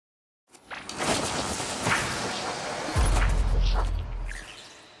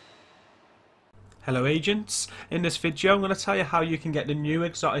Hello agents, in this video I'm going to tell you how you can get the new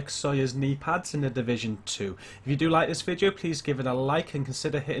exotic Sawyer's Kneepads in the Division 2. If you do like this video, please give it a like and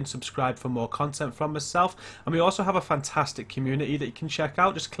consider hitting subscribe for more content from myself. And we also have a fantastic community that you can check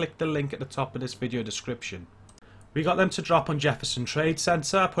out. Just click the link at the top of this video description. We got them to drop on Jefferson Trade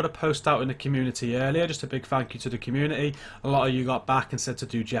Centre. I put a post out in the community earlier, just a big thank you to the community. A lot of you got back and said to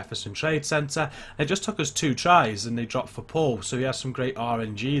do Jefferson Trade Centre. It just took us 2 tries and they dropped for Paul, so he has some great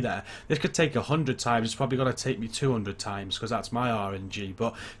RNG there. This could take 100 times, it's probably going to take me 200 times because that's my RNG,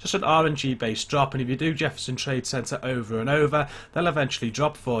 but just an RNG based drop, and if you do Jefferson Trade Centre over and over, they'll eventually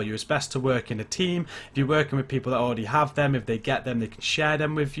drop for you. It's best to work in a team. If you're working with people that already have them, if they get them, they can share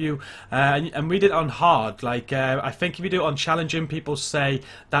them with you. And we did it on hard, like I think if you do it on challenging, people say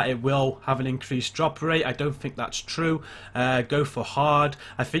that it will have an increased drop rate. I don't think that's true. Go for hard.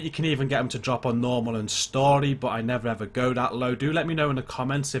 I think you can even get them to drop on normal and story, but I never ever go that low. Do let me know in the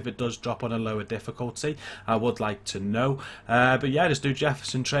comments if it does drop on a lower difficulty. I would like to know. But yeah, just do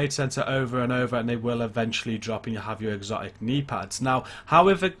Jefferson Trade Centre over and over and they will eventually drop and you have your exotic Kneepads. Now, how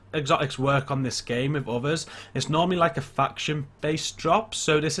exotics work on this game with others, it's normally like a faction based drop.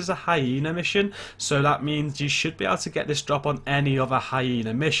 So this is a hyena mission, so that means you should be able to get this drop on any other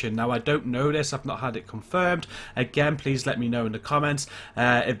hyena mission. Now I don't know this, I've not had it confirmed. Again, please let me know in the comments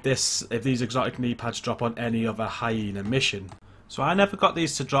if these exotic Kneepads drop on any other hyena mission. So I never got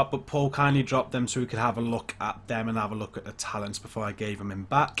these to drop, but Paul kindly dropped them so we could have a look at them and have a look at the talents before I gave them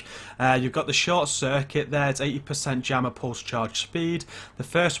back. You've got the short circuit there, it's 80% jammer pulse charge speed. The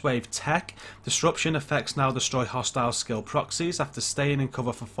first wave tech, disruption effects now destroy hostile skill proxies. After staying in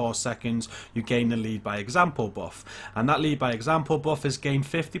cover for 4 seconds, you gain the lead by example buff. And that lead by example buff is gain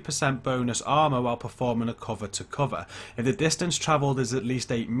 50% bonus armor while performing a cover to cover. If the distance travelled is at least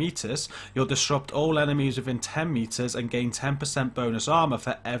 8 meters, you'll disrupt all enemies within 10 meters and gain 10% bonus armor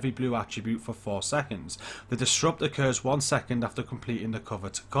for every blue attribute for 4 seconds. The disrupt occurs 1 second after completing the cover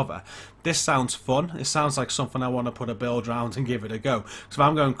to cover. This sounds fun. It sounds like something I want to put a build around and give it a go. Because if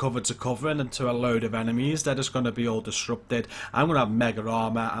I'm going cover to cover and into a load of enemies, they're just going to be all disrupted. I'm going to have mega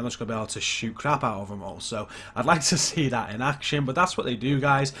armor. I'm just going to be able to shoot crap out of them all. So I'd like to see that in action, but that's what they do,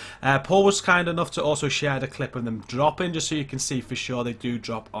 guys. Paul was kind enough to also share the clip of them dropping, just so you can see for sure they do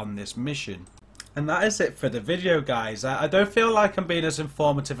drop on this mission. And that is it for the video, guys. I don't feel like I'm being as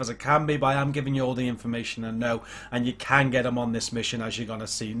informative as I can be, but I am giving you all the information I know, and you can get them on this mission, as you're going to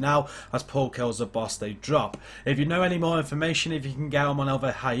see now. As Paul kills the boss, they drop. If you know any more information, if you can get them on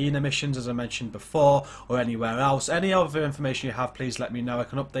other hyena missions, as I mentioned before, or anywhere else, any other information you have, please let me know. I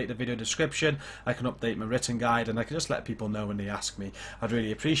can update the video description, I can update my written guide, and I can just let people know when they ask me. I'd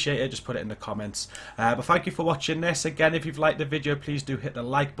really appreciate it. Just put it in the comments. But thank you for watching this. Again, if you've liked the video, please do hit the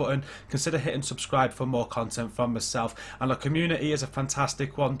like button. Consider hitting subscribe for more content from myself, and the community is a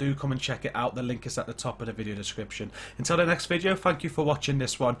fantastic one. Do come and check it out. The link is at the top of the video description. Until the next video, thank you for watching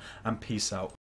this one, and peace out.